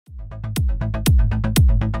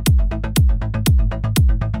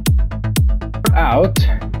out,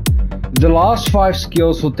 the last 5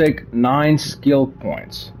 skills will take 9 skill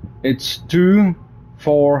points. It's 2,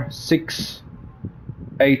 4, 6,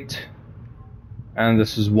 8, and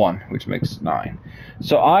this is 1, which makes 9.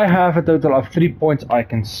 So I have a total of 3 points I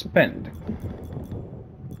can spend.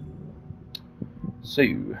 So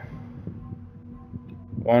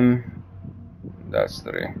 1, that's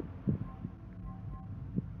 3.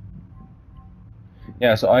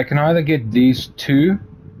 Yeah, so I can either get these 2,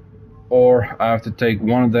 or I have to take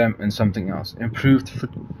one of them and something else. Improved foot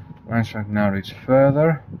line strength now reach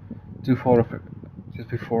further. 2 4 reflect, just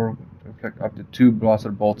before reflect up to 2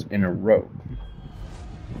 blaster bolts in a row.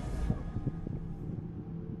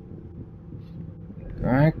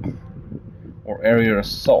 Okay. Or area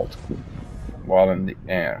assault while in the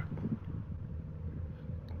air.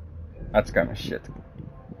 That's kind of shit.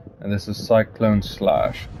 And this is Cyclone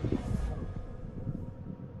Slash.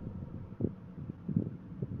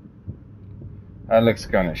 That looks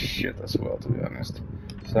kind of shit as well, to be honest.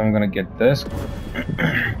 So I'm gonna get this.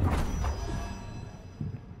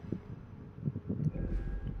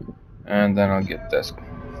 And then I'll get this.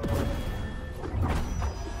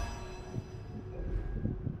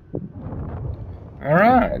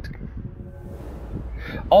 Alright.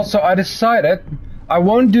 Also, I decided I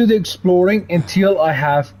won't do the exploring until I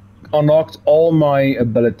have unlocked all my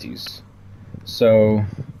abilities. So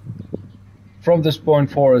from this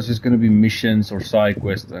point forward, it's just going to be missions or side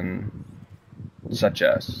quests and such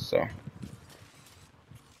as. So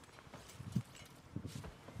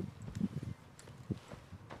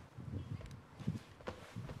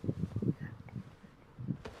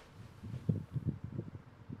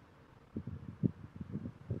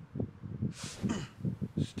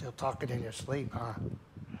Still talking in your sleep, huh?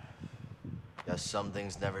 Guess some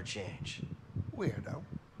things never change. Weirdo.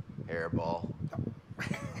 Hairball.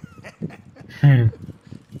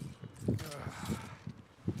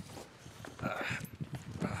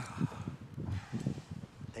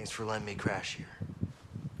 Thanks for letting me crash here.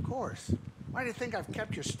 Of course. Why do you think I've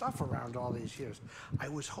kept your stuff around all these years? I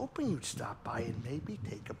was hoping you'd stop by and maybe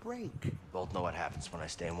take a break. Both know what happens when I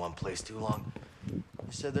stay in one place too long. You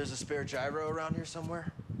said there's a spare gyro around here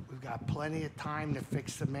somewhere? We've got plenty of time to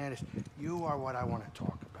fix the madness. You are what I want to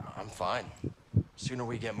talk about. I'm fine. Sooner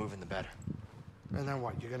we get moving, the better. And then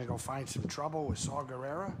what? You're gonna go find some trouble with Saw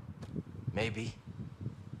Gerrera? Maybe.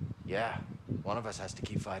 Yeah, one of us has to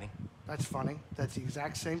keep fighting. That's funny. That's the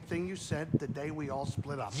exact same thing you said the day we all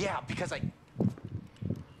split up. Yeah, because I...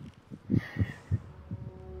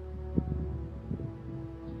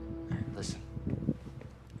 Listen.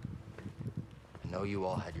 I know you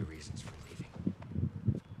all had your reasons for leaving.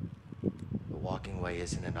 But walking away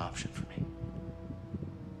isn't an option for me.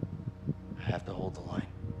 I have to hold the line.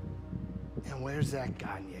 And where's that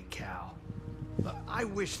gotten you, Cal? I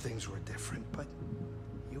wish things were different, but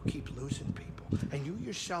you keep losing people. And you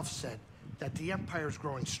yourself said that the Empire's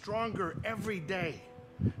growing stronger every day.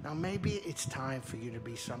 Now maybe it's time for you to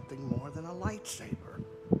be something more than a lightsaber.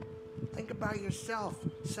 Think about yourself.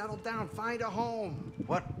 Settle down. Find a home.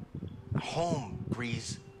 What? Home,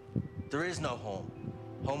 Greez. There is no home.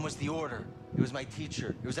 Home was the Order. It was my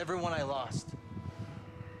teacher. It was everyone I lost.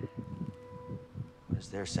 What does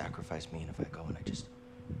their sacrifice mean if I go and I just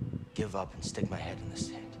give up and stick my head in the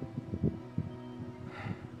sand?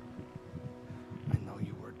 I know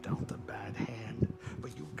you were dealt a bad hand,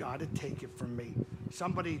 but you gotta take it from me.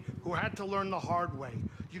 Somebody who had to learn the hard way.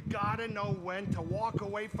 You gotta know when to walk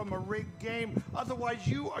away from a rigged game. Otherwise,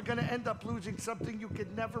 you are gonna end up losing something you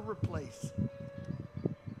could never replace.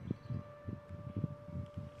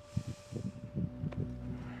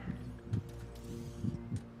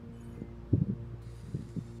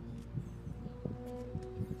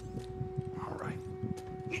 All right.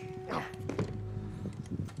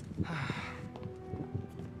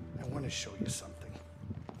 I want to show you something.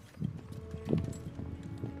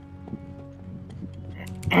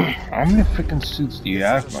 how many freaking suits do you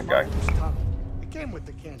have, my guy? It came with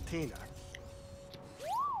the cantina.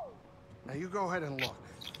 Now you go ahead and look.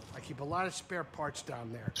 I keep a lot of spare parts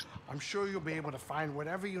down there. I'm sure you'll be able to find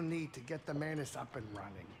whatever you need to get the Manus up and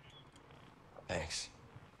running. Thanks.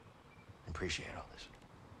 Appreciate all this.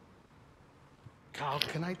 Kyle,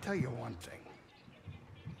 can I tell you one thing?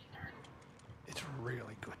 It's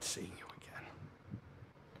really good seeing you again.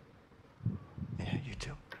 Yeah, you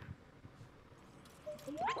too.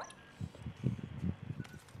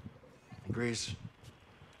 Greez,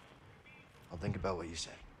 I'll think about what you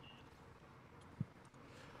said.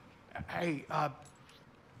 Hey,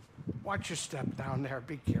 watch your step down there.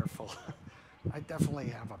 Be careful. I definitely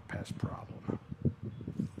have a pest problem.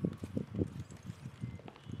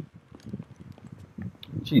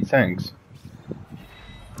 Gee, thanks.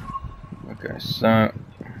 so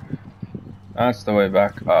that's the way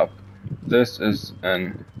back up. This is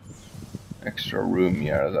an extra room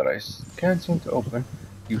here that I can't seem to open.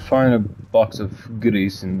 You find a box of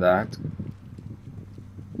goodies in that.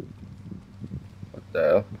 What the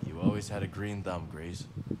hell? You always had a green thumb, Greez.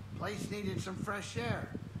 Place needed some fresh air.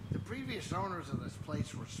 The previous owners of this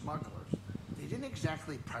place were smugglers. They didn't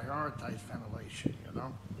exactly prioritize ventilation, you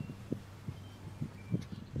know?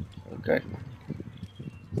 Okay.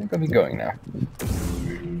 I think I'll be going now.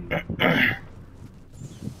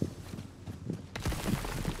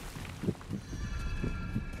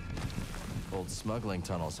 Old smuggling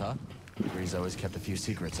tunnels, huh? Greez always kept a few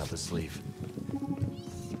secrets up his sleeve.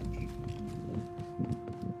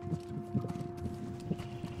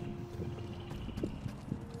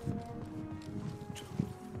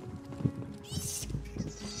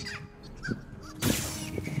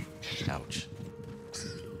 Ouch.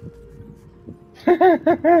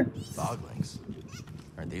 Foglings.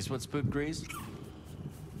 Aren't these what spooked Greez?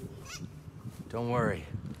 Don't worry,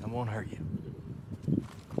 I won't hurt you.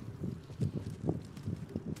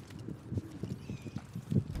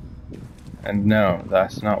 And no,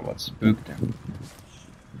 that's not what spooked him.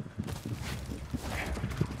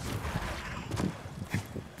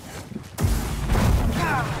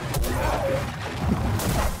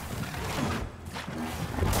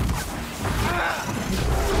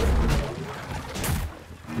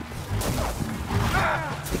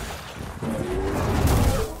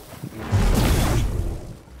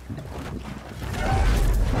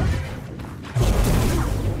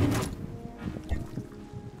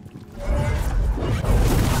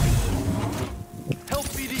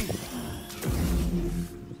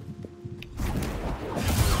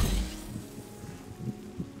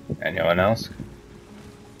 Anyone else?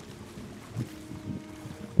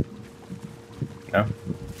 No?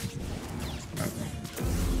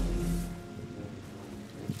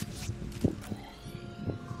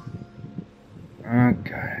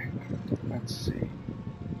 Okay. Let's see.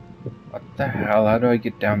 What the hell? How do I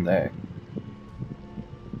get down there?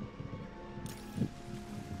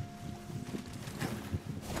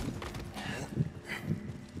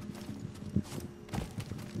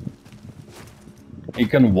 You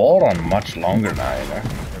can wall run much longer now, you know.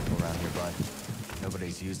 Careful around here, bud.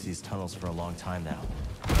 Nobody's used these tunnels for a long time now.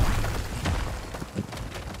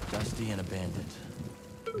 Dusty and abandoned.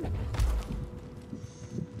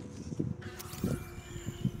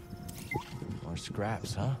 More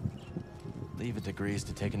scraps, huh? Leave it to Greez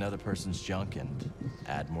to take another person's junk and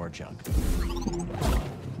add more junk.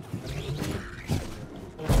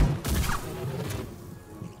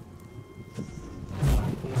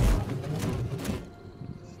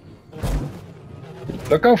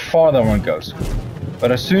 Look how far that one goes.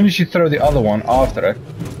 But as soon as you throw the other one after it,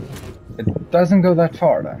 it doesn't go that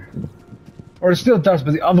far then. Or it still does,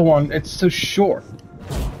 but the other one, it's so short.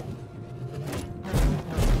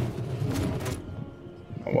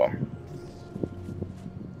 Oh well.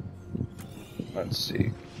 Let's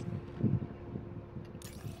see.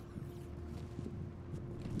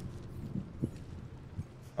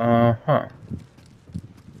 Uh-huh.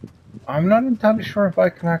 I'm not entirely sure if I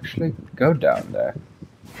can actually go down there.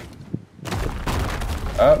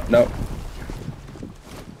 Oh, no.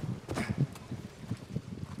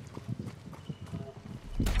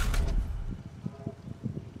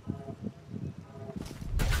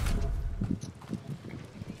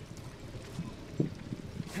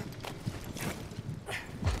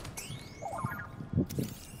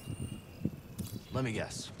 Let me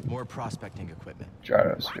guess. More prospecting equipment.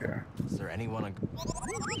 Gyrosphere. Is there anyone on...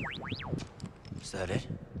 Is that it?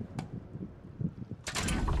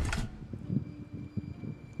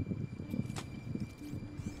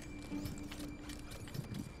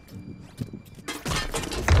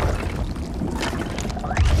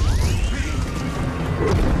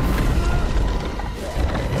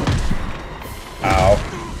 Ow.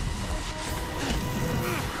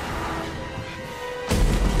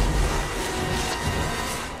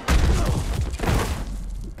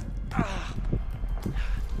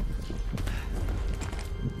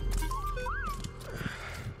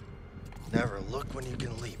 Never look when you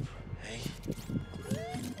can leap, hey?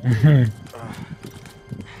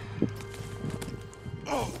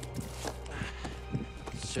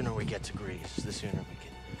 The sooner we get to Greez, the sooner we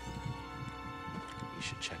can... We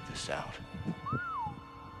should check this out.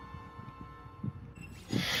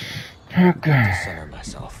 Okay. Center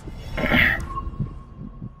myself.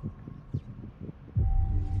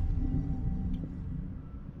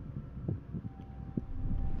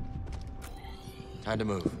 Time to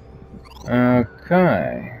move.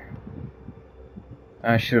 Okay.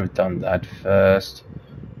 I should have done that first.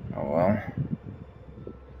 Oh well.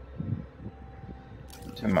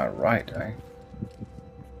 To my right, eh?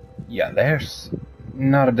 Yeah, there's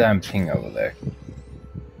not a damn thing over there.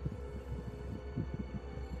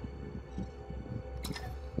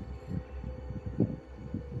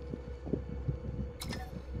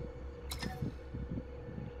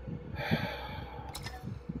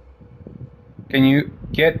 Can you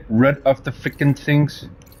get rid of the freaking things?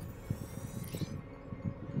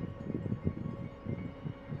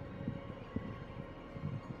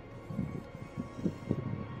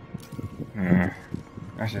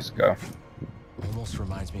 Let's just go. Almost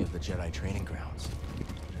reminds me of the Jedi training grounds.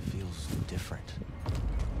 It feels different.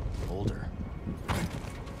 Older.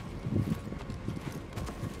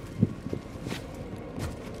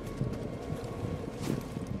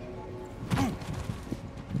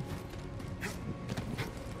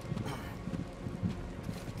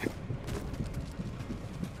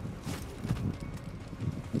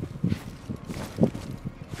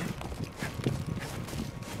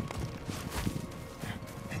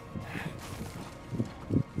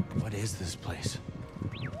 What is this place?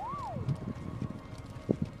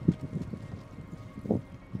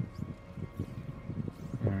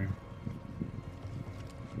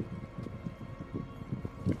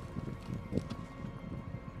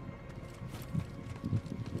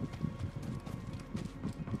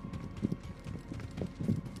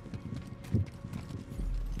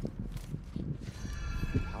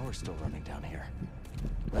 Power's still running down here.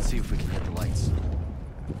 Let's see if we can hit the lights.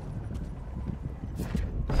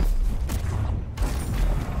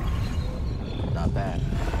 Not bad.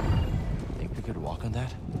 Think we could walk on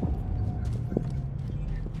that?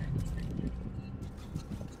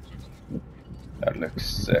 That looks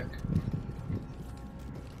sick.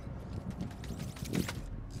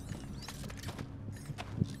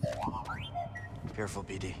 Careful,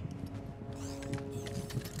 BD.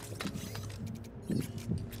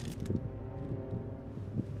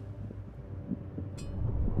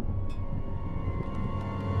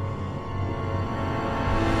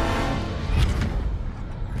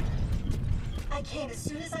 I came as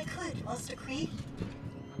soon as I could, Master Greez.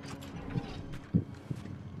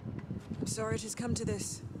 I'm sorry it has come to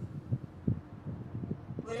this.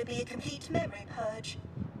 Will it be a complete memory purge?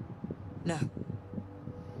 No.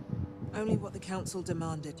 Only what the Council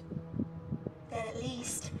demanded. Then at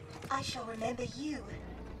least I shall remember you.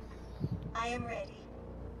 I am ready.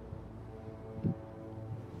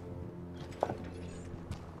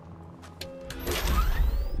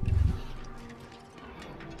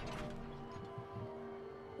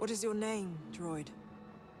 What is your name, droid?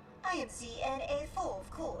 I am ZNA4,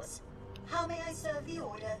 of course. How may I serve the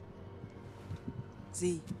Order?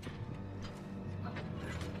 Z.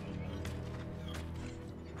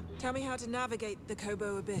 Tell me how to navigate the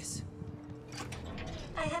Kobo Abyss.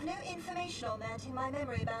 I have no information on that in my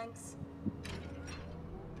memory banks.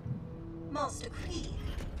 Master Greez,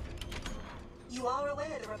 you are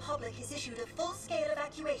aware the Republic has issued a full-scale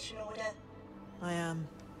evacuation order. I am.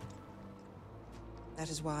 That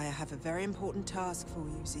is why I have a very important task for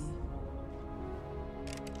you, Z.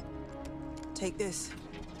 Take this.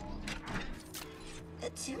 A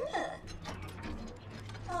tuna?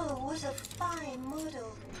 Oh, what a fine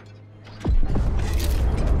model.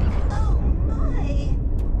 Oh my!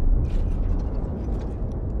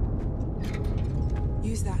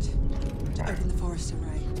 Use that to open the forest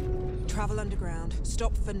array. Travel underground.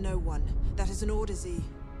 Stop for no one. That is an order, Z.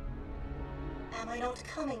 Am I not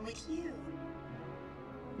coming with you?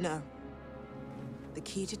 No. The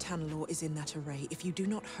key to Tanalorr is in that array. If you do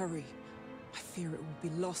not hurry, I fear it will be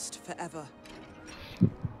lost forever.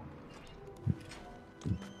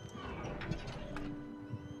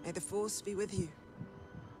 May the Force be with you.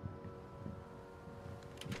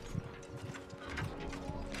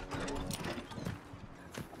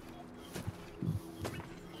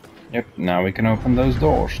 Yep, now we can open those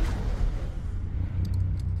doors.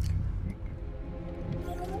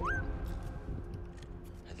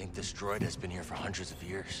 I think this droid has been here for hundreds of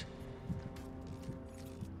years.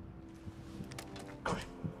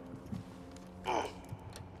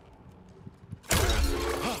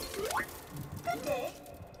 Good day.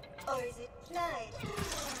 Or is it night?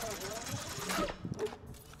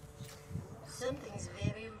 Something's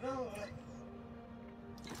very wrong.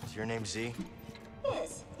 Is your name Z?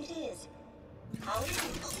 Yes, it is. How is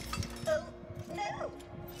it? Oh, no!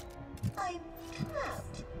 I'm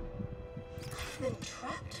trapped. I've been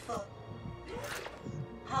trapped for...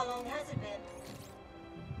 How long has it been?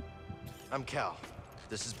 I'm Cal.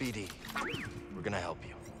 This is BD. We're gonna help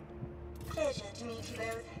you. Pleasure to meet you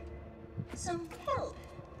both. Some help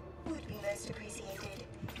would be most appreciated.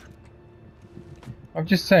 I'm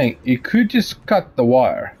just saying, you could just cut the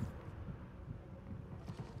wire.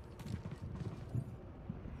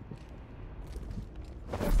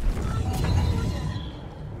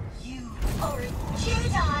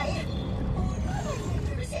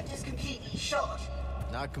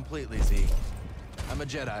 Not completely, Z. I'm a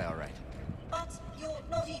Jedi, all right. But you're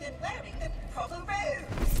not even wearing the proper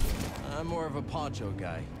robes. I'm more of a poncho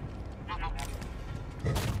guy.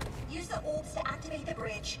 Use the orbs to activate the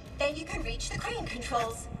bridge. Then you can reach the crane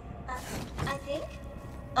controls. I think.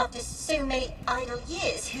 After so many idle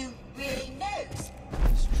years, who really knows?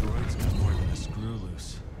 This droid's got more than a screw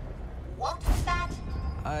loose. What was that?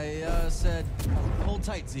 I, said, hold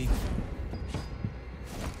tight, Z.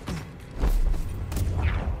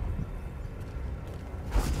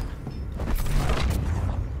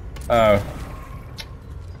 Oh.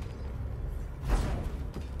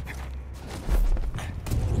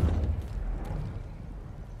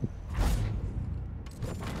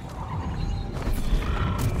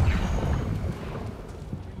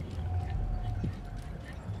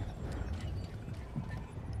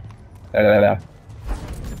 Da.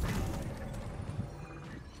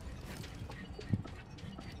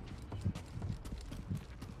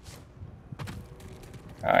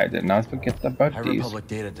 I did not forget about High these. Republic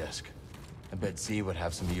data disk. I bet Z would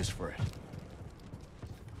have some use for it.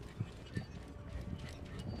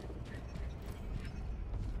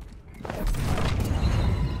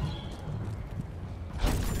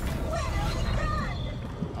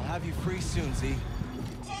 I'll have you free soon, Z.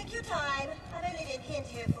 Take your time. I've only been pinned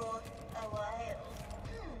here for a while.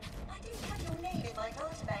 I didn't have your name in my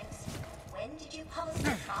databanks. When did you publish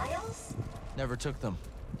the files? Never took them.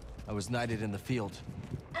 I was knighted in the field.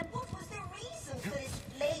 And what was the reason for this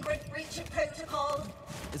flagrant breach of protocol?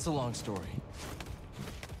 It's a long story.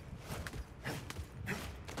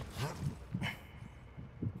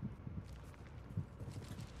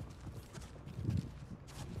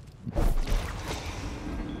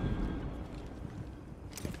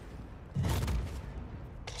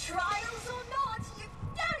 Trials or not,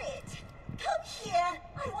 you've done it! Come here!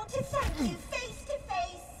 I want to thank you face to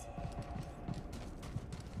face!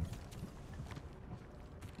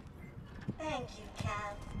 Thank you,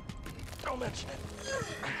 Cal. Don't mention it.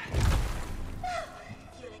 Now,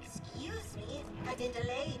 if you'll excuse me, I've been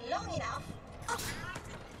delayed long enough.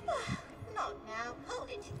 Not now. Hold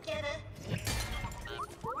it together.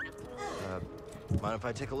 Mind if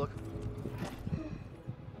I take a look?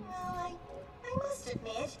 Well, I must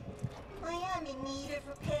admit, I am in need of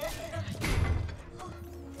repair.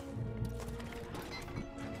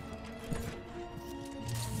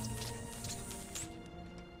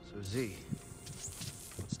 So Z,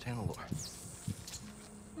 what's Tanalorr?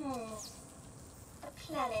 A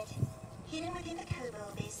planet hidden within the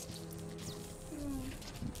Kobolds.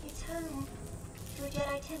 It's home to a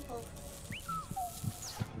Jedi temple.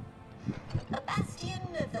 A bastion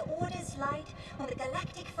of the Order's light on the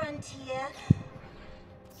galactic frontier.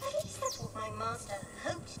 At least that's what my master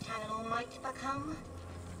hoped Tanalorr might become.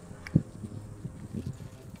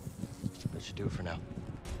 That should do it for now.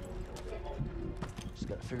 Just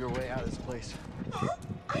gotta figure a way out of this place. Well,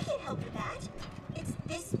 I can help with that. It's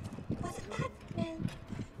this... Was it that? No.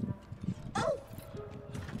 Oh!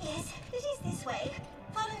 Yes, it is this way.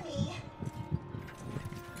 Follow me.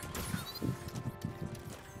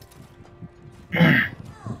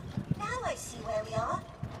 Now I see where we are.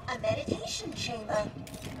 A meditation chamber.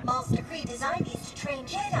 Master Greez designed these to train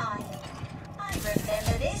Jedi. I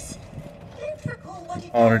remember this. Don't recall what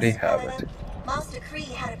it Already was, have however. it. Master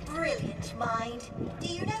Greez had a brilliant mind. Do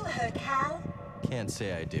you know her, Cal? Can't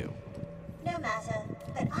say I do. No matter,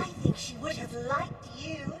 but I think she would have liked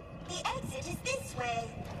you. The exit is this way.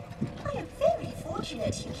 I am very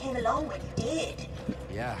fortunate you came along when you did.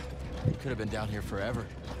 Yeah, you could have been down here forever.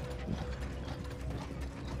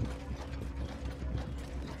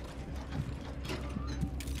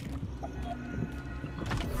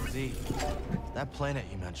 Z, that planet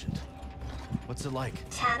you mentioned. What's it like?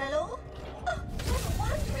 Tanalorr? Oh, what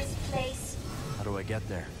a wondrous place. How do I get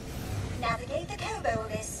there? Navigate the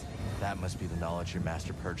Kobolds. That must be the knowledge your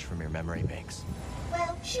master purged from your memory banks.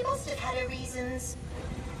 Well, she must have had her reasons.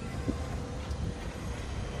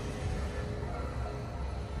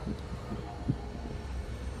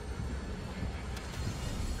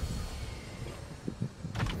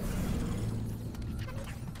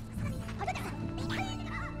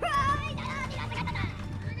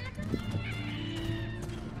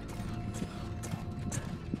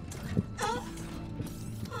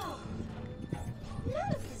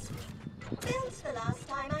 None of this was built the last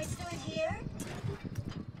time I stood here.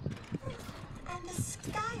 And the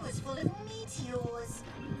sky was full of meteors.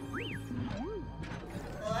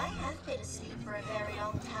 Well, I have been asleep for a very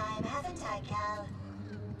long time, haven't I, Cal?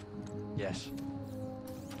 Yes.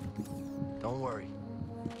 Don't worry.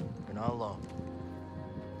 You're not alone.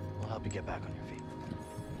 We'll help you get back on your feet.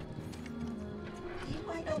 you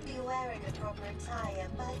might not be wearing a proper attire,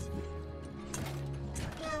 but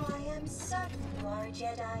now I am certain you are a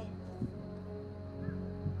Jedi.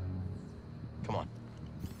 Come on.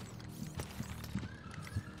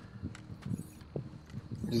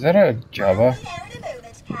 Is that a Java? I'll be there in a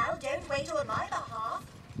moment, Cal. Don't wait on my behalf.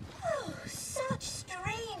 Oh, such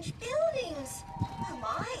strange buildings. Oh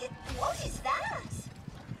my, what is that?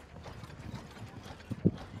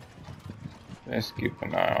 Let's keep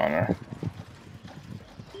an eye on her.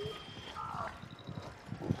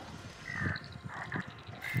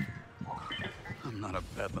 I'm not a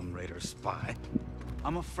Bedlam Raider spy.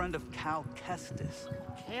 I'm a friend of Cal Kestis.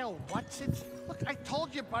 Cal, what's it? Look, I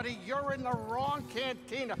told you, buddy, you're in the wrong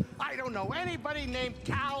cantina. I don't know anybody named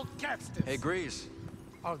Cal Kestis. Hey, Greez.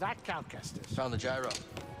 Oh, that Cal Kestis. Found the gyro.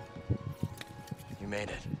 You made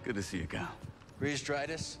it. Good to see you, Cal. Greez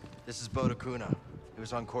Dridus, this is Boda Kuna. He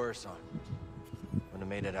was on Coruscant. Wouldn't have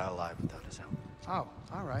made it out alive without his help. Oh,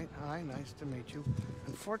 all right. Hi, nice to meet you.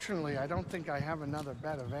 Unfortunately, I don't think I have another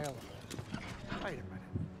bed available. Wait a minute.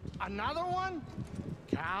 Another one?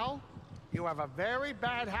 Cal, you have a very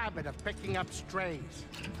bad habit of picking up strays.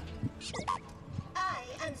 I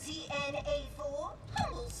am ZNA4,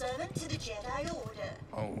 humble servant to the Jedi Order.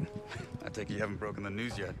 Oh, I take it you haven't broken the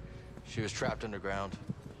news yet. She was trapped underground.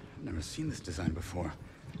 I've never seen this design before.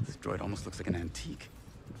 This droid almost looks like an antique.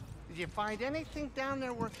 Did you find anything down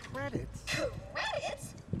there worth credits?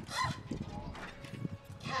 Credits?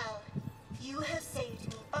 Cal, you have saved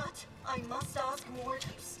me, but I must ask more of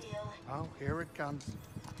you still. Oh, here it comes.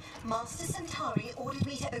 Master Centauri ordered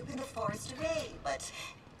me to open the forest array, but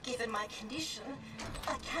given my condition,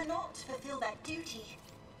 I cannot fulfill that duty.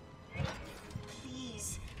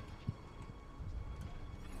 Please.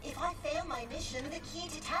 If I fail my mission, the key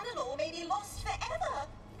to Tanalorr may be lost forever.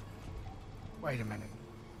 Wait a minute.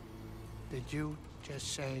 Did you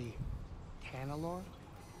just say Tanalorr?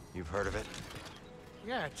 You've heard of it?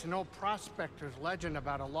 Yeah, it's an old prospector's legend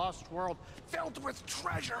about a lost world filled with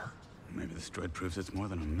treasure. Maybe this droid proves it's more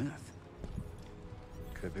than a myth.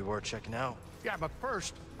 Could be worth checking out. Yeah, but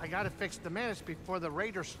first, I gotta fix the Mantis before the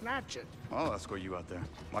Raiders snatch it. I'll escort you out there.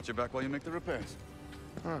 Watch your back while you make the repairs.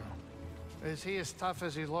 Huh. Is he as tough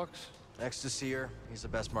as he looks? Next to Seer, he's the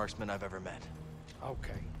best marksman I've ever met.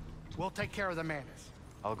 Okay. We'll take care of the Mantis.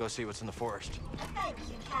 I'll go see what's in the forest. Thank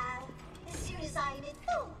you, Cal. As soon as I am in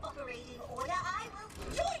full operating order, I will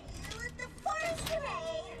join you at the forest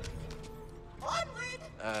array.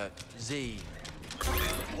 Onward! Z.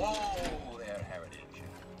 Whoa there, Heritage.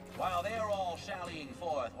 While they're all sallying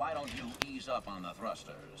forth, why don't you ease up on the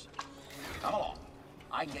thrusters? Come along.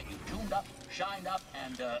 I can get you tuned up, shined up,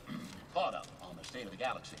 and, caught up on the state of the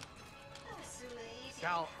galaxy. Oh, sweet.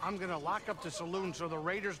 Cal, I'm gonna lock up the saloon so the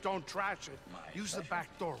Raiders don't trash it. My Use the pleasure.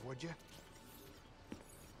 back door, would you?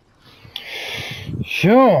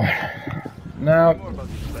 Sure. Now,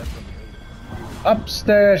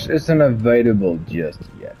 upstairs isn't available just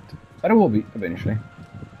yet, but it will be eventually.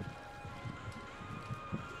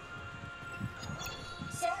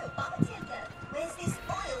 So, bartender, where's this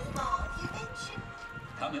oil bath you mentioned?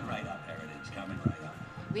 Coming right up, Heritage, coming right up.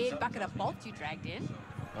 Weird bucket of bolts you dragged in.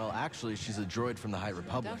 Well, actually, she's a droid from the High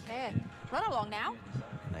Republic. Don't care. Run along now.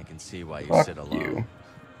 And I can see why you Fuck sit alone. you.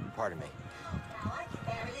 Pardon me. Now I can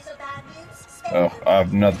bear a little bad news. Oh, I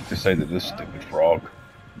have nothing to say to this stupid frog.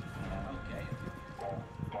 Okay.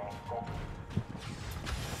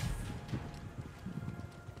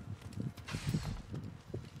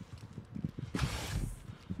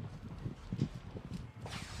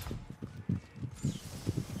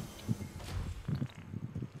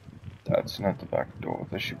 That's not the back door.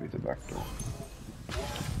 This should be the back door.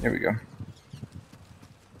 Here we go.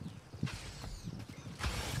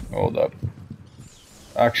 Hold up.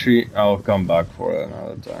 Actually, I'll come back for it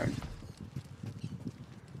another time.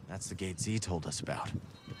 That's the gate Z told us about.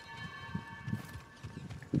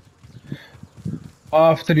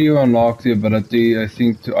 After you unlock the ability, I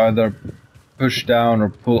think to either push down or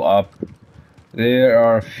pull up, there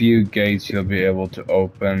are a few gates you'll be able to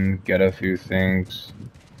open, get a few things.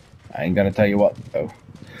 I ain't gonna tell you what though.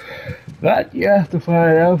 That you have to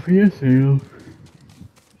find out for yourself.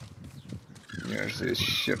 Here's this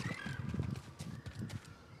ship.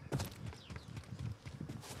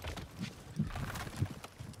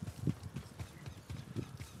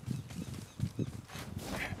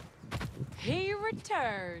 He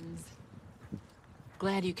returns.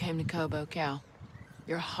 Glad you came to Kobo, Cal.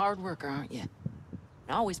 You're a hard worker, aren't you?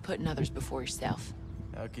 Always putting others before yourself.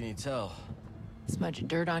 How can you tell? Smudge of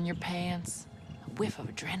dirt on your pants, a whiff of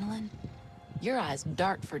adrenaline. Your eyes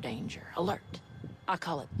dart for danger, alert. I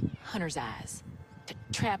call it hunter's eyes. To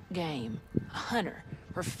trap game, a hunter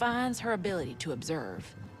refines her ability to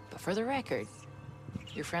observe. But for the record,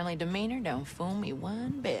 your friendly demeanor don't fool me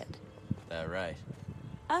one bit. That right?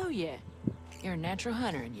 Oh yeah, you're a natural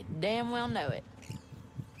hunter and you damn well know it.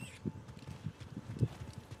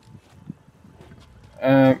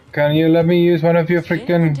 Can you let me use one of your Did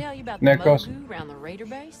anyone freaking tell you about the Nekos? Mogu around the raider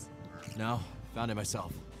base? No, found it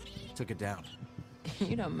myself. Took it down.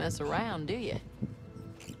 You don't mess around, do you?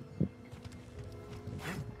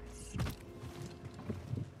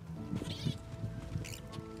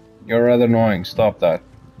 You're rather annoying. Stop that.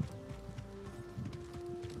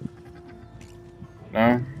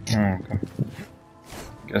 No? Oh, okay.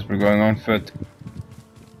 Guess we're going on foot.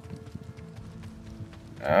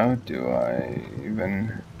 How do I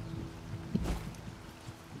even...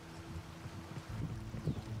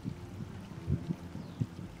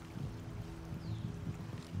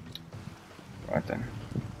 Right then.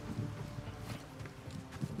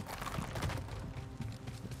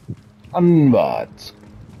 Onwards.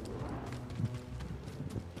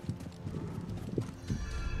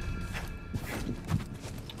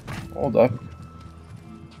 Hold up.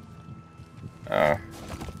 Oh,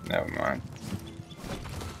 never mind.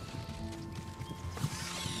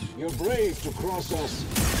 You're brave to cross us.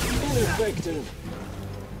 Ineffective.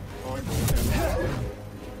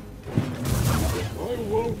 I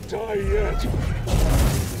won't die yet.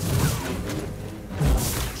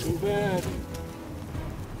 Too bad.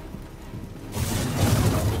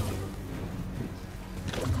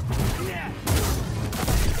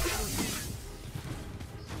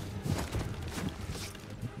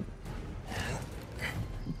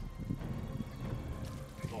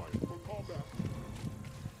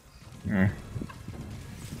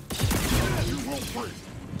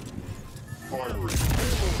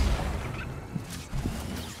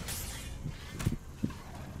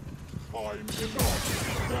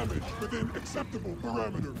 Damage within acceptable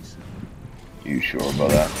parameters. You sure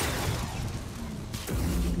about that?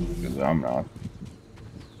 Because I'm not.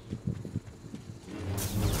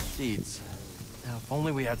 Seeds. Now, if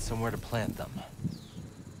only we had somewhere to plant them.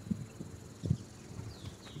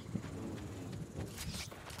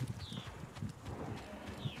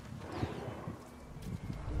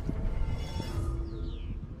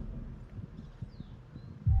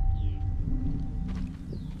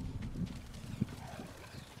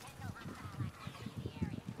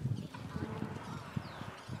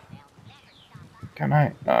 Can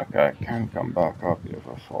I? Okay, I can come back up if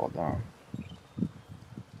I fall down.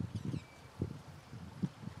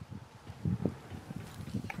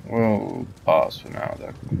 We'll pause for now,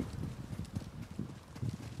 though.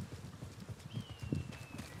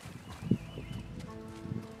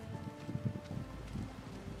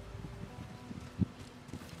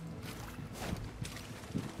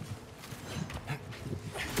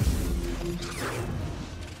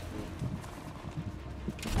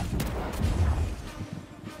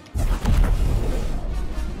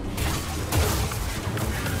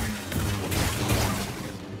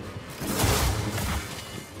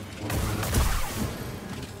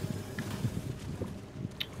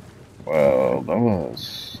 Well, that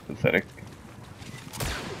was pathetic.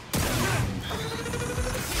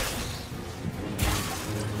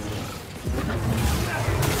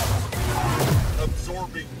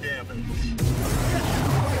 Absorbing damage.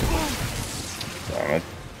 Damn it.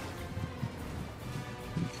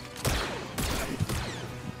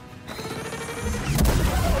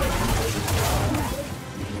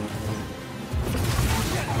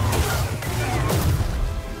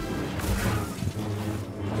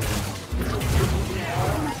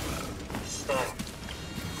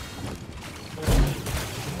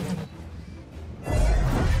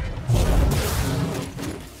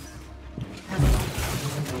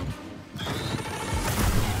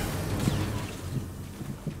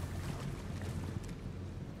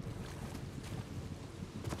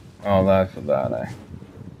 All that for that, eh?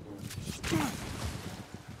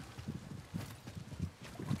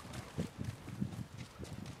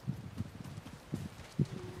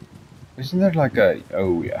 Isn't there like a...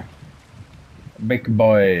 Oh, yeah. A big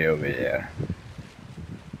boy over here.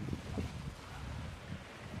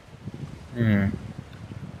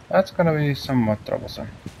 That's gonna be somewhat troublesome.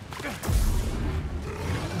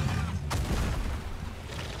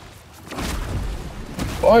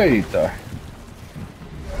 Oita!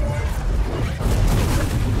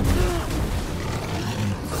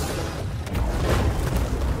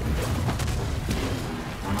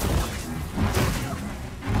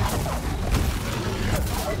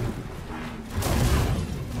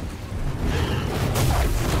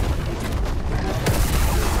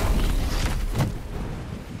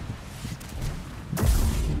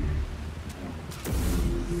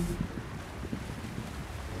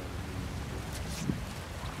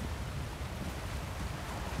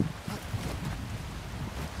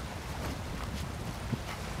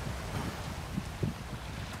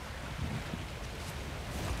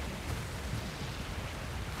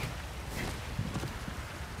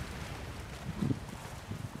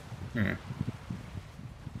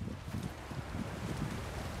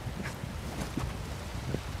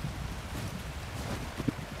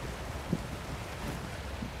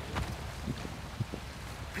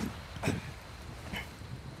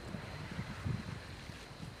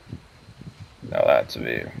 Now that's a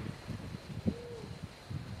view.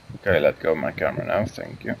 Okay, let go of my camera now,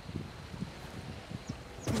 thank you.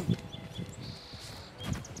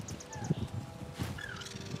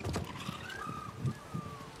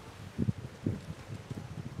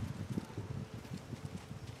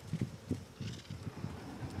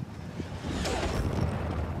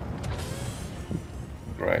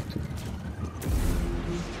 Great.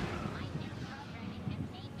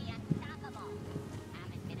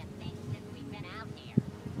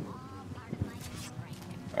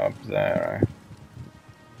 Up there.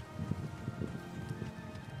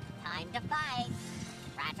 Time to fight.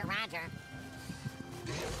 Roger, roger.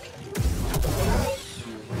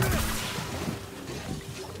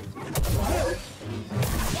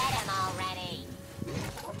 Get him already.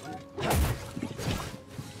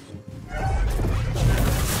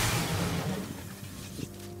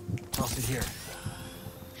 Toss it here.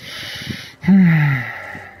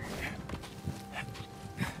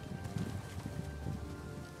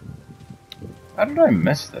 How did I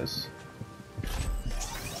miss this?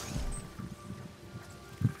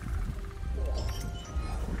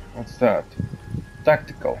 What's that?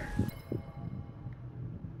 Tactical.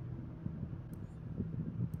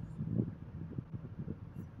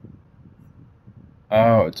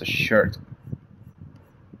 Oh, it's a shirt.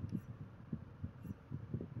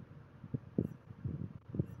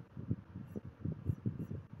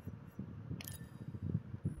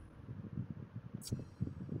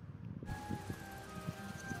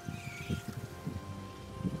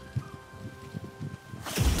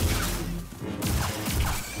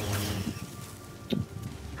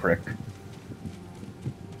 Prick.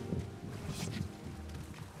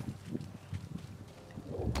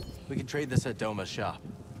 We can trade this at Doma's shop.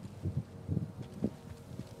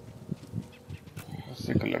 Let's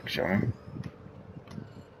take a look, shall we?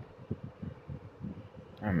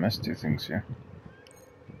 I missed 2 things here.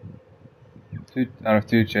 2 out of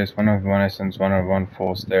 2 chests, 1 of 1 essence, 1 of 1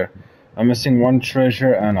 force there. I'm missing 1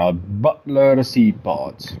 treasure and a buttload of seed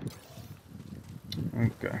pods.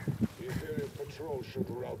 Okay. Imperial patrol should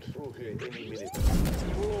route through here any minute.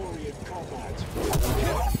 Glory in combat.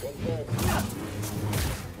 Confirmed.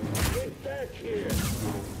 Get back here.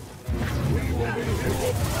 We will be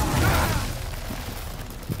here.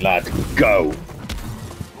 Let's go.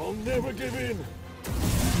 I'll never give in.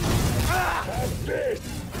 Have this.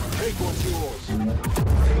 Take what's yours.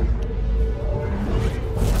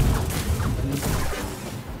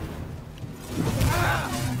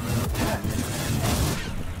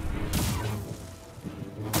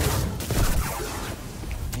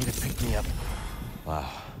 Need to pick me up. Wow,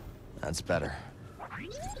 that's better.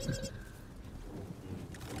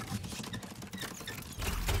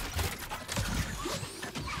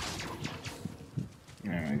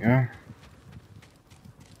 There we go.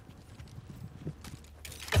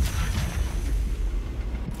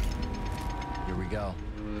 Here we go.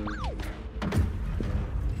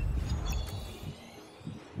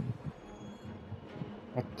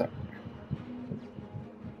 What the?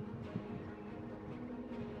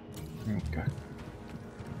 Okay.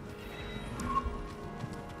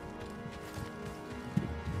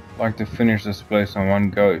 Like to finish this place on one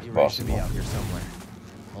go if Should possible. be out here somewhere.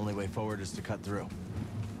 Only way forward is to cut through.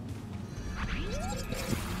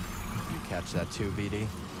 You catch that too, BD?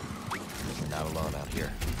 We're not alone out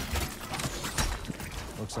here.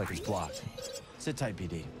 Looks like it's blocked. Sit tight,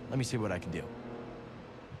 BD. Let me see what I can do.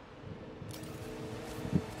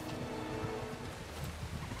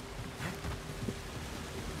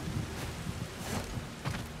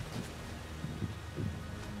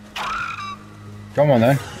 Come on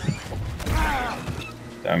then.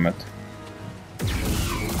 Damn it.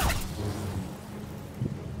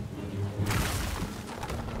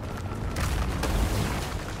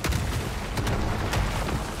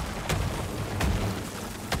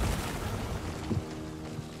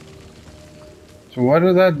 So what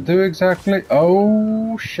did that do exactly?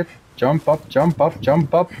 Oh shit. Jump up, jump up,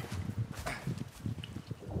 jump up.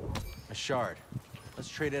 A shard. Let's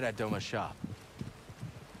trade it at Doma's shop.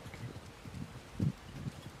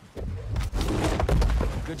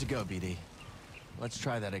 Good to go, BD. Let's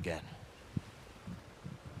try that again.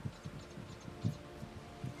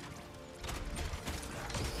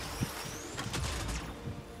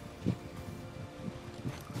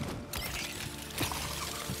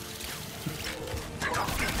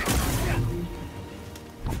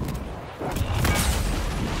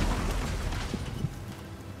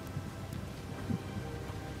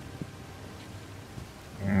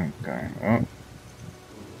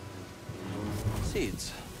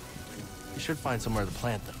 should find somewhere to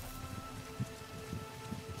plant them.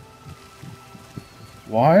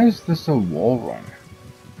 Why is this a wall run?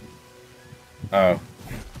 Oh.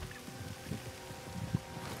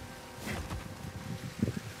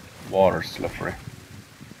 Water slippery.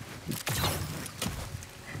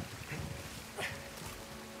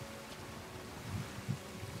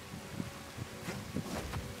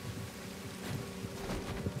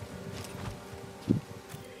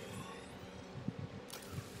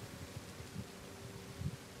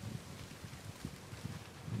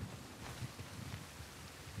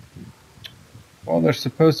 Well, there's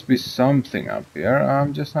supposed to be something up here.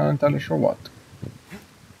 I'm just not entirely sure what.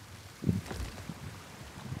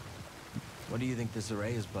 What do you think this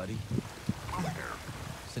array is, buddy?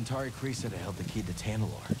 Centauri Greez said it held the key to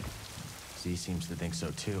Tanalorr. Z seems to think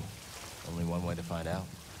so too. Only one way to find out.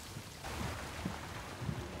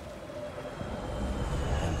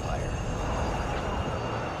 Empire.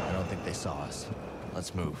 I don't think they saw us.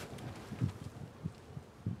 Let's move.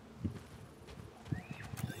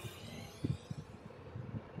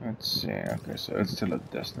 Let's see. Okay, so it's still a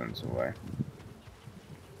distance away.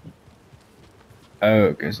 Oh,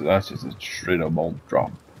 okay, so that's just a straight up bolt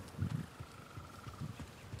drop.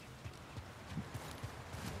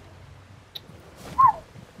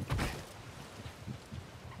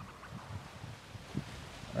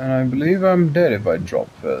 And I believe I'm dead if I drop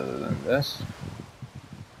further than this.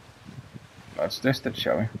 Let's test it,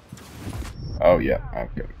 shall we? Oh yeah,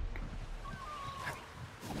 okay.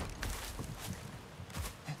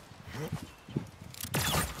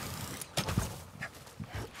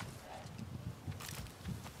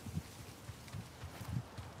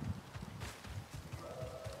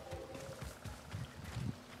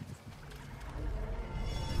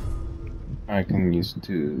 I can use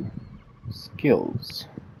 2 skills.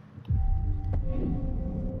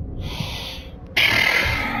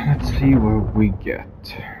 Let's see where we get.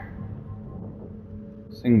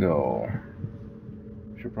 Single.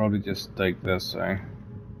 Should probably just take this, eh?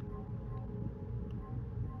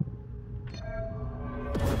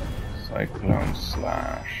 Cyclone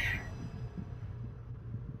slash.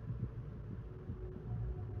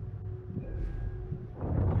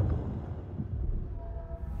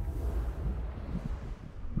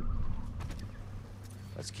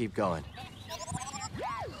 Let's keep going.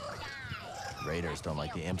 Raiders don't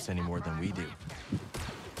like the imps any more than we do.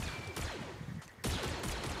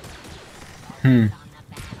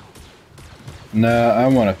 No, I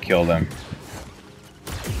want to kill them.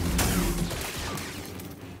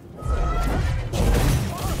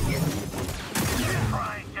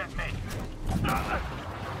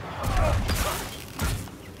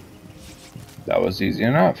 That was easy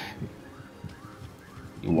enough.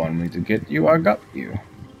 You want me to get you, I got you.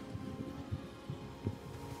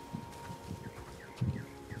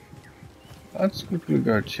 Let's quickly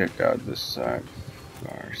go check out this side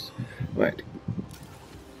first. Wait.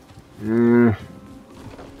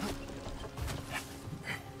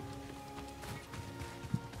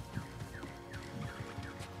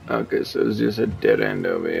 Okay, so it's just a dead end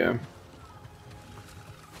over here.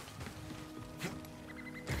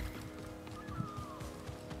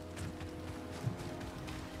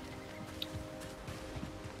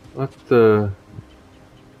 What the...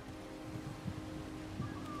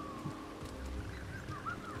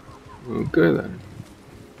 Okay then.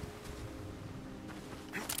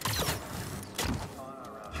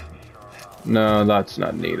 No, that's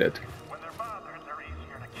not needed.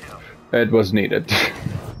 It was needed.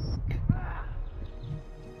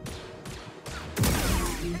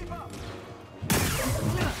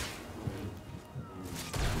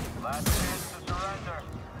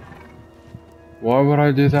 Why would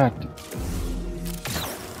I do that?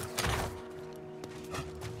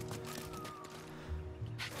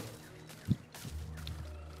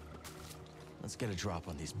 Let's get a drop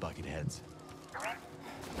on these bucket heads.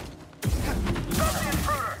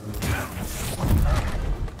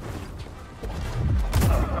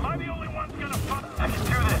 Am I the only one gonna fuck? I can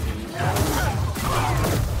do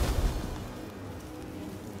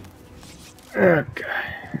this.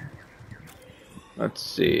 Okay. Let's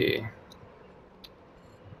see.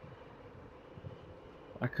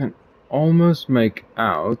 I can almost make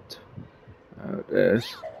out how it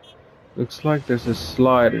is. Looks like there's a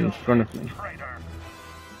slide in front of me.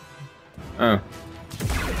 Oh.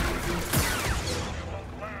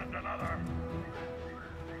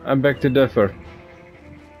 I beg to differ.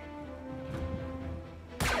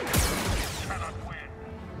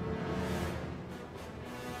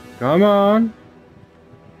 Come on.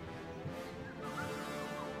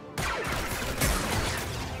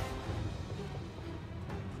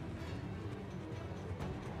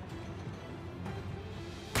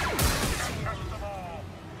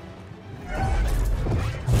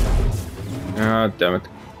 Ah, damn it.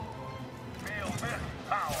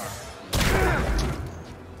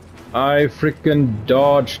 I freaking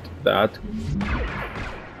dodged that.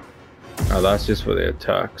 Oh, that's just for the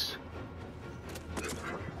attacks.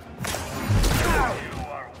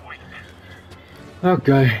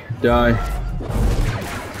 Okay, die.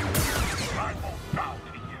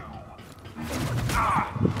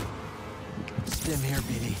 Stim here,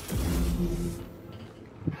 BD.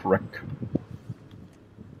 Frick.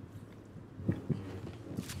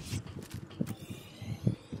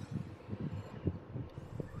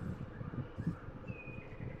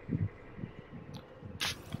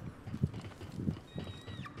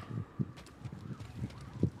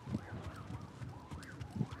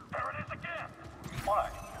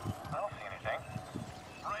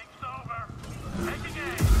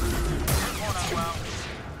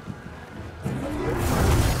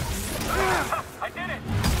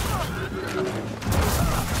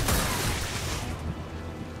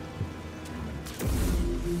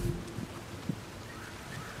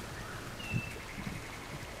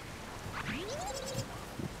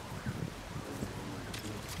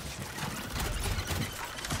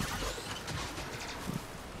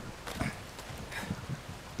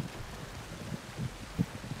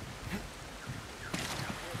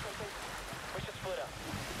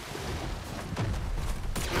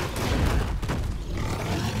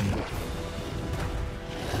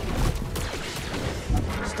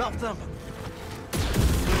 Stop them!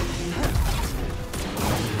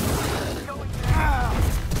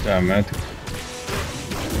 Damn it.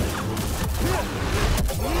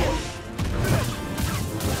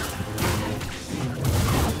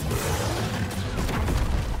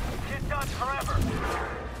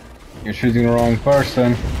 You're shooting the wrong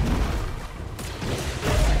person.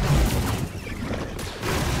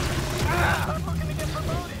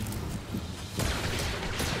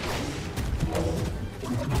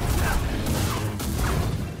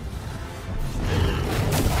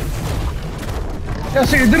 Yeah,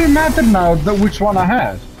 see, it didn't matter now which one I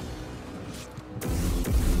had.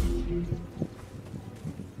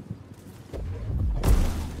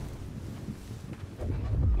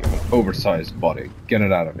 Oversized body. Get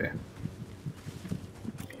it out of here.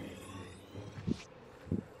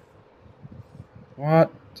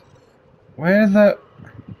 What? Where the...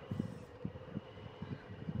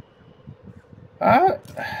 I don't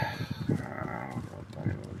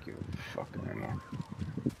even give a fuck anymore.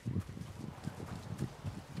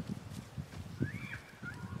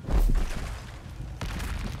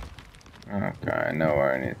 Okay, I know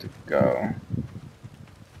where I need to go.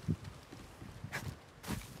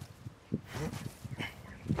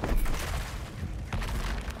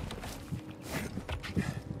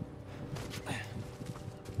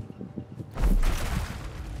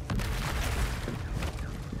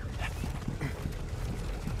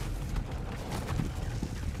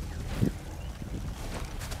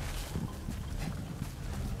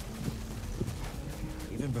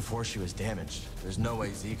 Even before she was damaged, there's no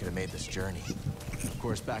way Z could have made this journey. Of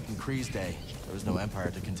course, back in Greez's day, there was no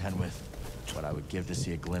Empire to contend with. What I would give to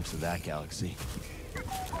see a glimpse of that galaxy.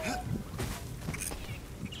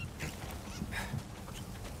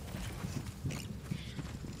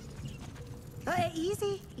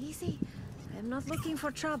 Easy, easy. I'm not looking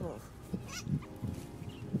for trouble.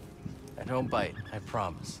 I don't bite, I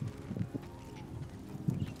promise.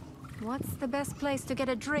 What's the best place to get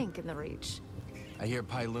a drink in the Reach? I hear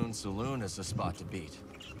Pyloon Saloon is the spot to beat.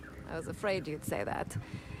 I was afraid you'd say that.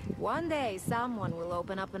 One day, someone will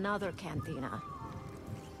open up another cantina.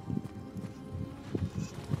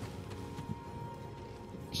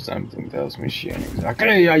 Something tells me she ain't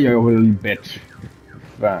exactly you little bitch.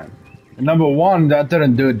 Fine. And number one, that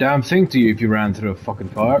didn't do a damn thing to you if you ran through a fucking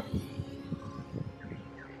fire.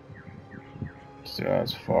 So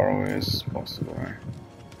as far away as possible. Can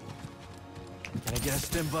I get a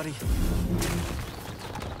stim, buddy?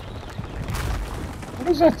 What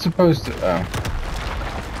is that supposed to... Oh.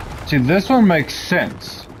 See, this one makes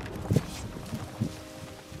sense.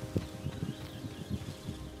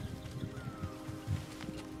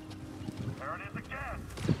 There it is again.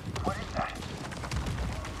 What is that?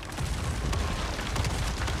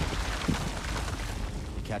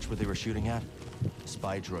 You catch what they were shooting at?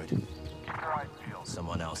 Spy droid. Keep your eyes peeled.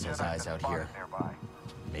 Someone else has eyes out here. Nearby.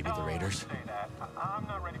 Maybe the Raiders? Say that. I'm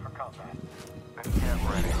not ready for combat. Then get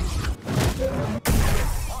ready.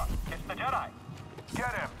 Look, it's the Jedi.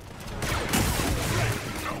 Get him.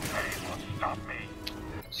 Nobody will stop me.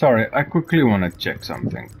 Sorry, I quickly want to check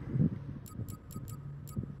something.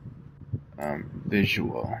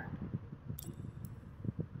 Visual.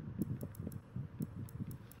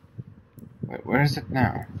 Wait, where is it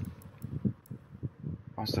now?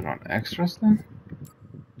 Was there on extras then?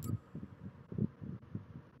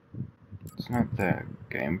 It's not the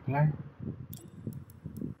gameplay.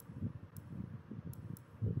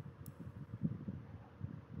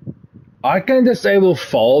 I can disable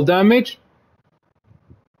fall damage.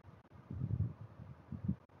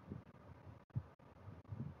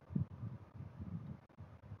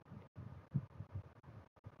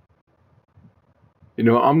 You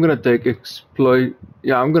know, I'm gonna take exploit.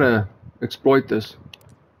 Yeah, I'm gonna exploit this.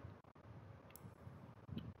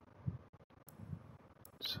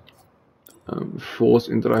 Force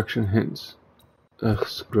interaction hints. Ugh,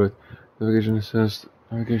 screw it. Navigation assist.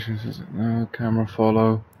 Navigation assist. No. Camera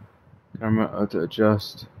follow. Camera auto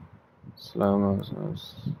adjust. Slow motion.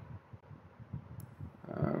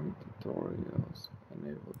 Tutorials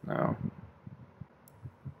enabled now.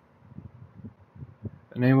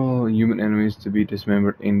 Enable human enemies to be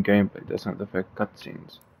dismembered in gameplay. Does not affect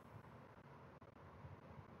cutscenes.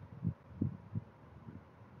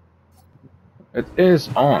 It is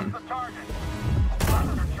on.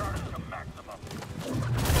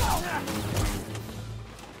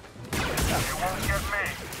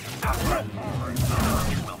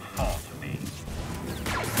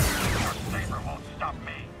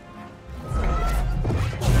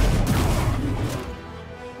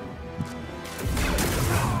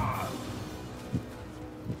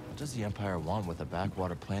 What does the Empire want with a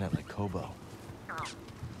backwater planet like Kobo?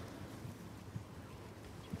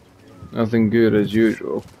 Nothing good as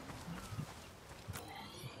usual.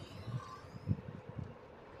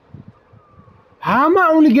 How am I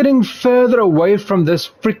only getting further away from this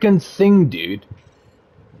freaking thing, dude?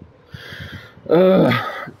 Where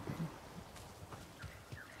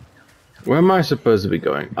am I supposed to be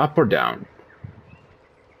going? Up or down?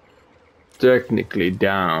 Technically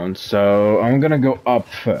down, so I'm gonna go up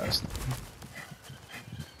first.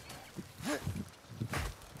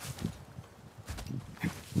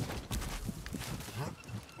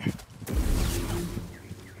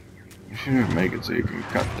 You should make it so you can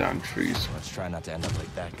cut down trees. Let's try not to end up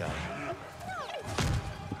like that guy.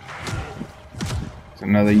 It's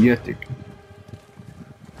another Yeti.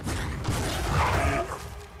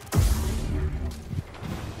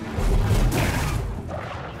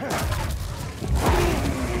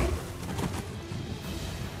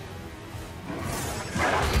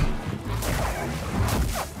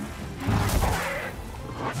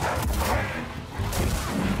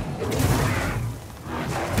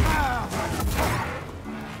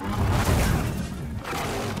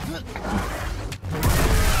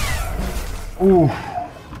 Ooh,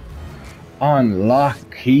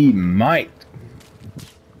 unlucky mate.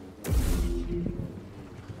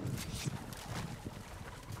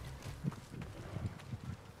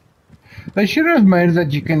 They should have made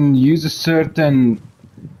that you can use a certain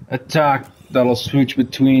attack that'll switch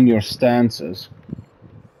between your stances.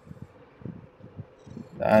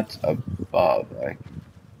 That's above, like.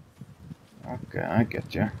 Okay, I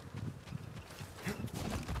get you.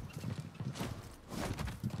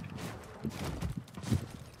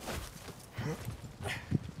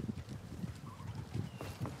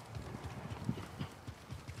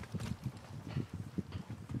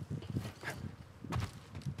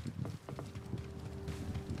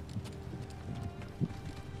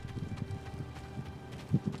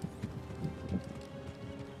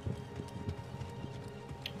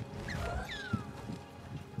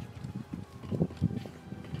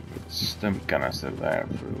 Stim canister there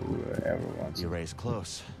for everyone. The array's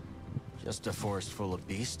close. Just a forest full of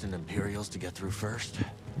beasts and Imperials to get through first.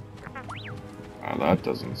 Well, that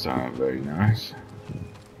doesn't sound very nice.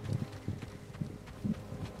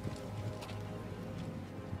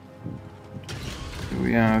 What do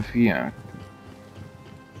we have here?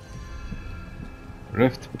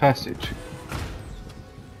 Rift Passage.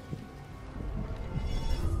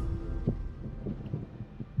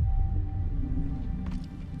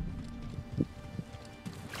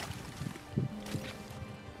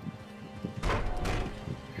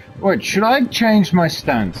 Wait, should I change my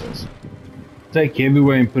stances? Take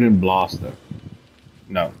heavyweight and put in blaster.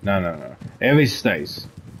 No. Heavy stays.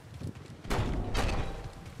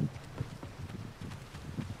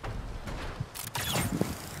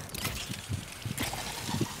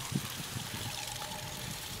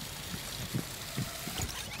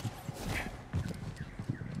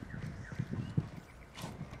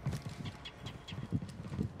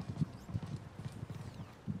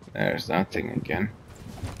 There's that thing again.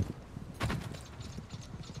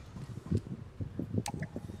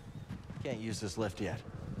 Can't use this lift yet.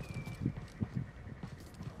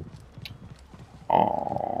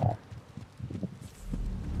 Aww.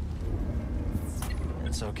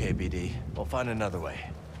 It's okay, BD. We'll find another way.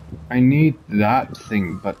 I need that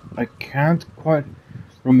thing, but I can't quite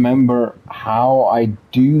remember how I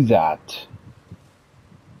do that.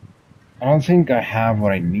 I don't think I have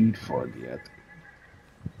what I need for it yet.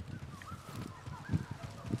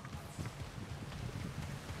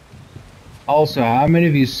 Also, how many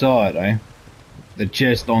of you saw it, eh? The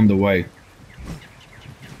chest on the way.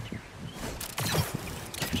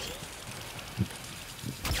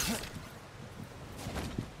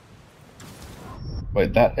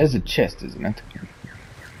 Wait, that is a chest, isn't it?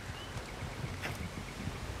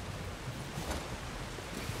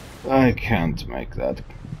 I can't make that.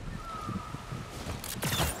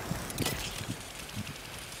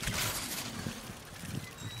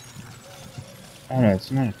 Oh no, it's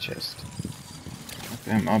not a chest.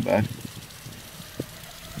 Okay, my bad.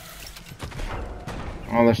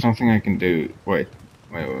 Oh, there's something I can do. Wait.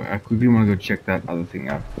 I quickly want to go check that other thing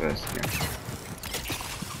out first again.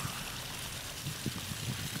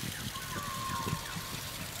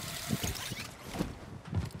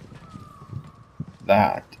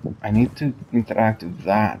 That. I need to interact with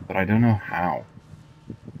that, but I don't know how.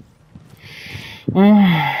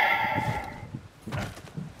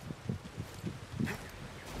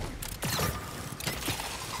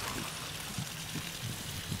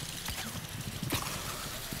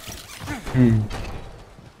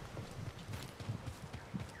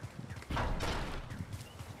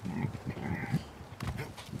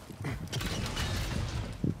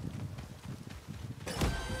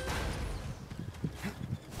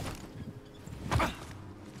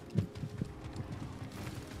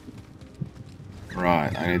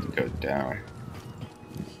 Right, I need to go down.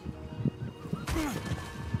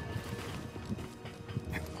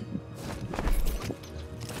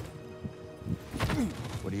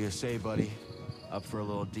 What do you say, buddy? Up for a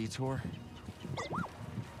little detour?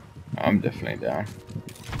 I'm definitely down.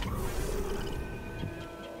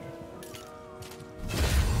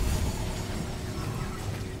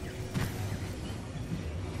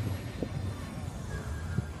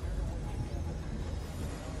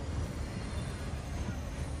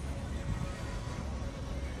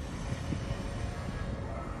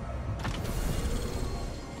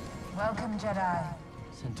 Welcome, Jedi.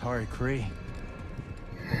 Centauri Kree.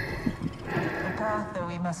 The path that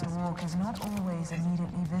we must walk is not always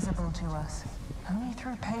immediately visible to us. Only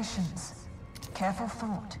through patience, careful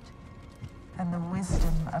thought, and the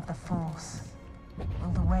wisdom of the Force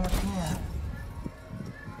will the way appear.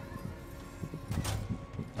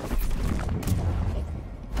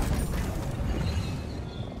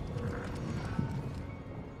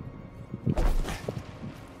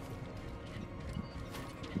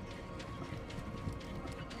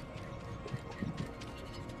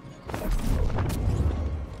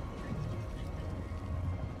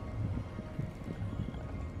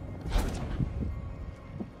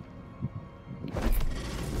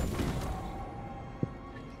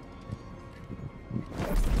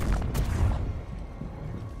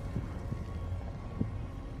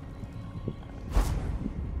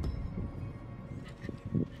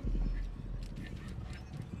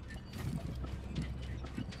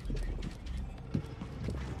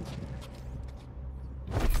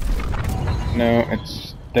 No, it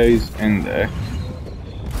stays in there.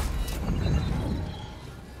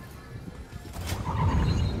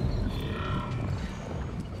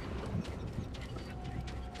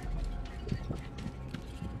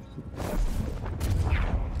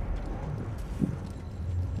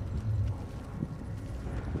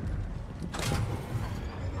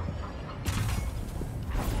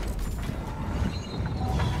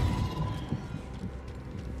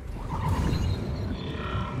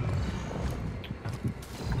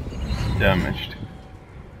 Damaged.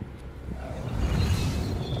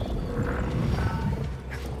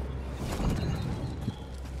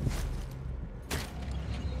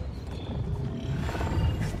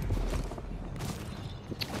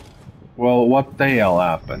 Well, what the hell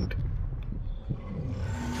happened?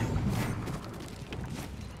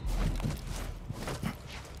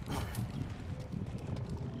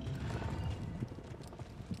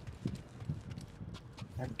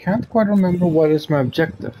 I can't quite remember what is my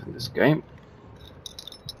objective in this game.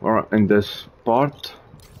 Or in this part.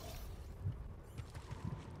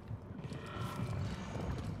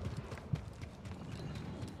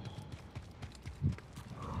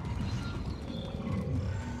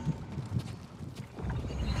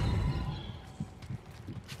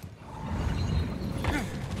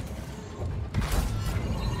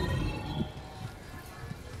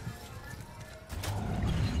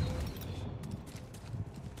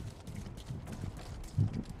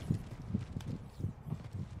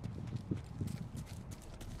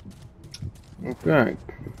 Okay.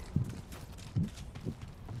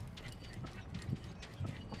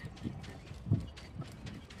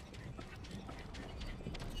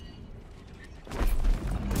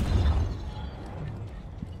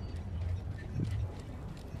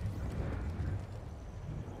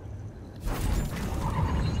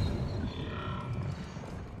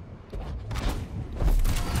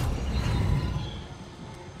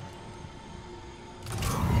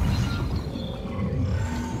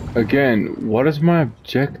 Again, what is my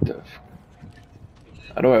objective?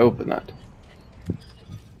 How do I open that?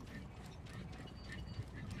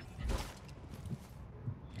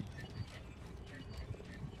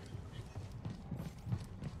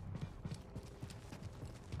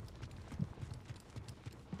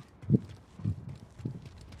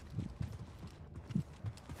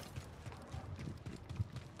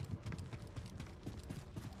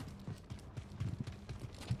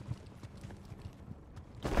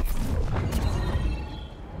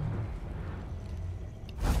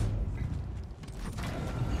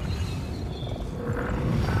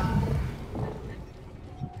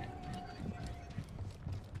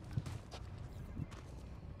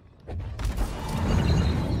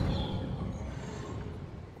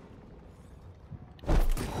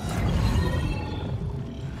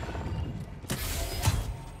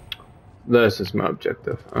 This is my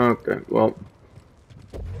objective. Okay, well.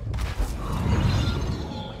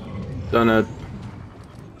 Done it.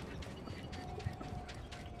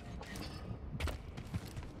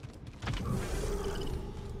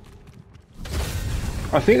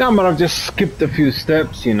 I think I might have just skipped a few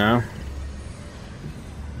steps, you know.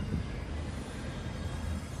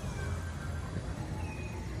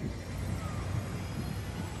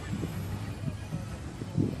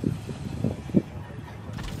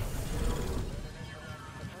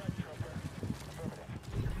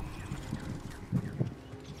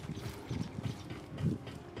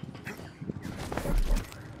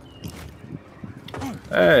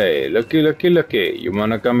 Hey, looky, looky, looky. You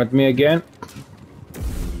wanna come at me again?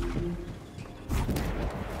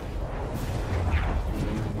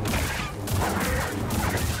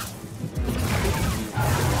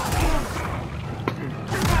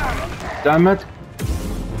 Damn it.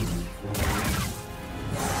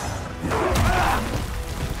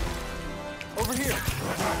 Over here.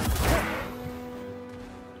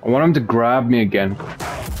 I want him to grab me again.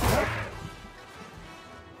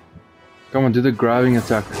 Come on, do the grabbing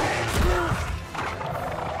attack.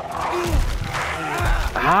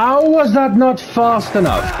 How was that not fast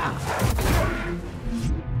enough?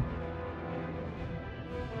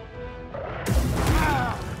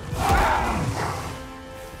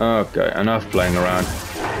 Okay, enough playing around.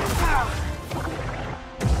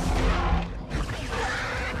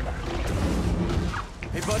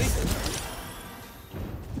 Hey, buddy.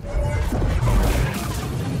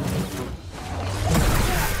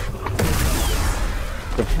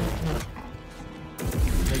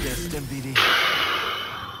 Can I get a stim BD?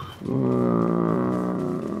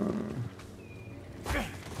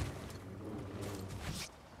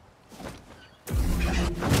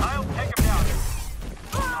 I'll take him down.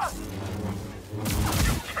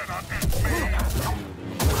 You cannot beat me.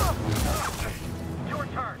 Your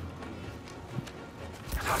turn.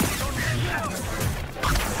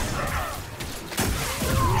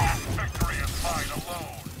 Victory is mine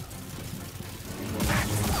alone.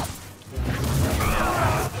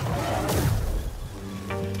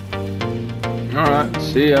 Alright,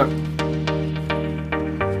 see ya.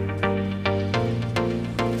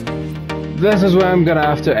 This is where I'm gonna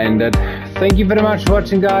have to end it. Thank you very much for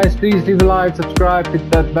watching, guys. Please leave a like, subscribe, hit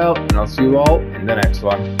that bell, and I'll see you all in the next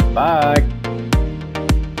one. Bye!